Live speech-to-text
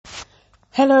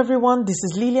Hello everyone, this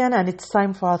is Lillian and it's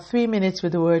time for our 3 minutes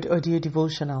with the word audio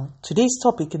devotional. Today's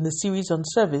topic in the series on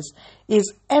service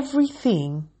is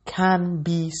everything can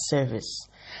be service.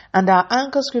 And our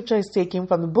anchor scripture is taken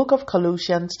from the book of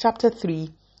Colossians chapter 3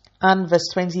 and verse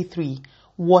 23.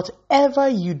 Whatever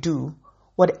you do,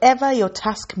 whatever your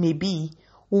task may be,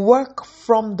 work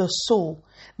from the soul.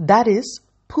 That is,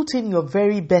 put in your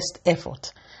very best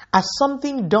effort as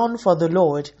something done for the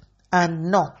Lord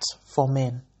and not for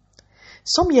men.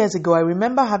 Some years ago, I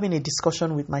remember having a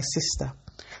discussion with my sister.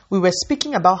 We were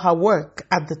speaking about her work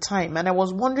at the time, and I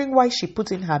was wondering why she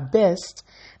put in her best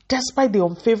despite the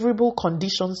unfavorable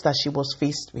conditions that she was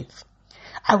faced with.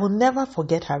 I will never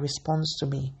forget her response to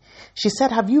me. She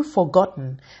said, "Have you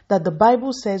forgotten that the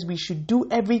Bible says we should do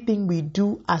everything we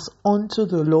do as unto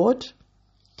the Lord?"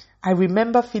 I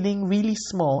remember feeling really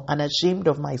small and ashamed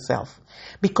of myself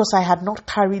because I had not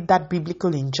carried that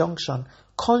biblical injunction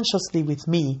consciously with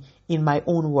me in my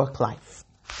own work life.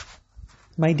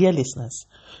 My dear listeners,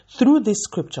 through this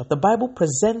scripture, the Bible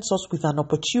presents us with an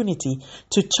opportunity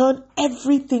to turn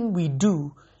everything we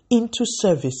do into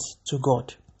service to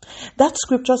God. That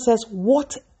scripture says,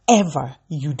 whatever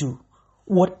you do,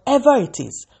 whatever it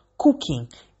is, cooking,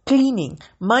 cleaning,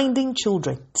 minding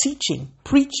children, teaching,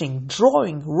 preaching,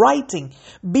 drawing, writing,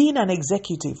 being an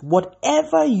executive,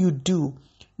 whatever you do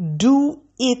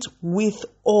it with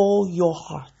all your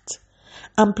heart.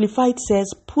 Amplified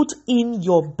says, put in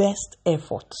your best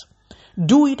effort.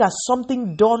 Do it as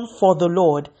something done for the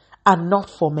Lord and not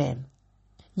for men.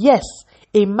 Yes,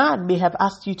 a man may have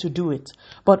asked you to do it,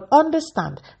 but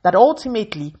understand that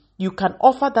ultimately you can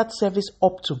offer that service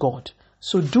up to God.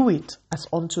 So do it as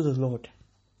unto the Lord.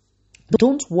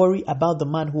 Don't worry about the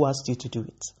man who asked you to do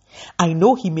it. I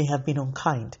know he may have been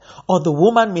unkind or the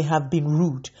woman may have been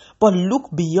rude, but look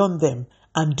beyond them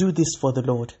and do this for the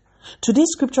Lord. Today's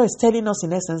scripture is telling us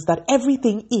in essence that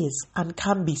everything is and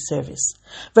can be service.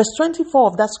 Verse 24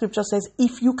 of that scripture says,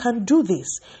 if you can do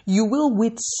this, you will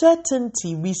with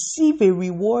certainty receive a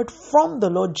reward from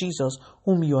the Lord Jesus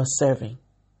whom you are serving.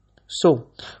 So,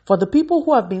 for the people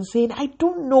who have been saying, I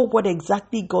don't know what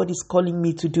exactly God is calling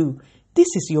me to do,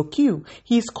 this is your cue.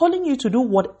 He is calling you to do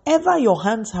whatever your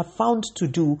hands have found to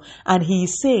do, and he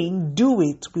is saying, do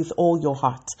it with all your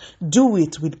heart. Do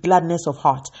it with gladness of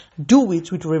heart. Do it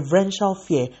with reverential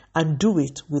fear, and do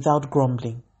it without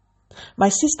grumbling. My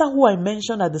sister, who I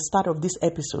mentioned at the start of this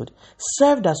episode,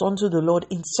 served as unto the Lord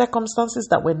in circumstances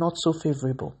that were not so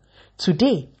favorable.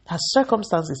 Today, her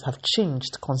circumstances have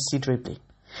changed considerably.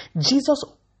 Jesus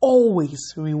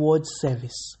always rewards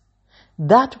service.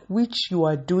 That which you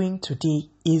are doing today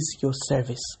is your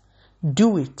service.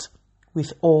 Do it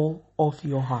with all of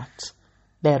your heart.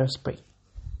 Let us pray.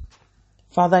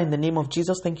 Father, in the name of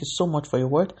Jesus, thank you so much for your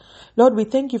word. Lord, we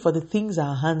thank you for the things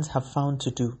our hands have found to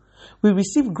do. We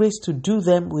receive grace to do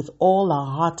them with all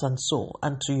our heart and soul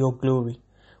and to your glory.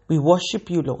 We worship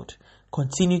you, Lord.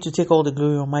 Continue to take all the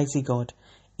glory, Almighty God.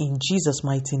 In Jesus'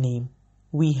 mighty name,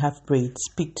 we have prayed.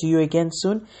 Speak to you again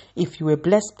soon. If you were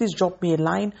blessed, please drop me a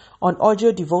line on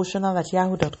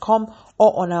audiodevotional@yahoo.com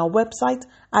or on our website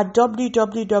at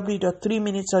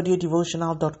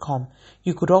www.3minutesaudiodevotional.com.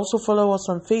 You could also follow us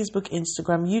on Facebook,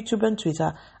 Instagram, YouTube, and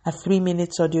Twitter at 3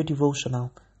 Minutes Audio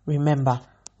Devotional. Remember,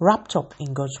 wrapped up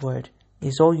in God's Word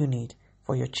is all you need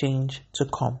for your change to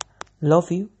come.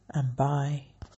 Love you and bye.